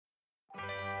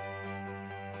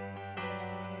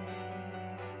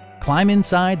Climb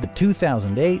inside the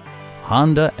 2008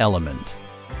 Honda Element.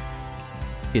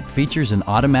 It features an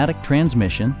automatic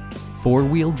transmission,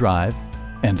 four-wheel drive,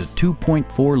 and a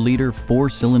 2.4-liter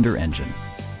four-cylinder engine.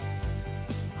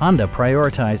 Honda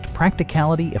prioritized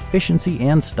practicality, efficiency,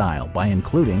 and style by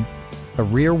including a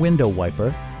rear window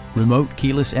wiper, remote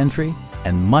keyless entry,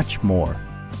 and much more.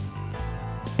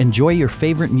 Enjoy your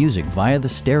favorite music via the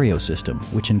stereo system,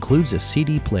 which includes a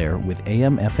CD player with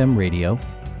AM/FM radio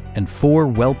and 4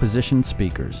 well-positioned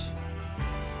speakers.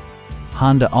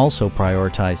 Honda also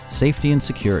prioritized safety and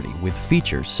security with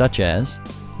features such as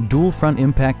dual front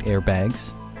impact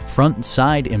airbags, front and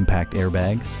side impact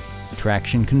airbags,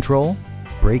 traction control,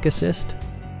 brake assist,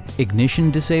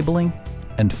 ignition disabling,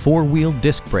 and 4-wheel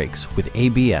disc brakes with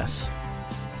ABS.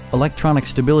 Electronic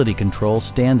stability control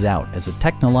stands out as a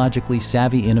technologically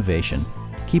savvy innovation,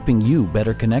 keeping you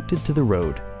better connected to the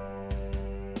road.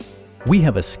 We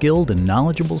have a skilled and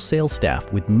knowledgeable sales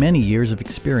staff with many years of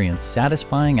experience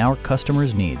satisfying our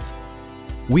customers' needs.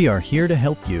 We are here to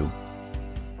help you.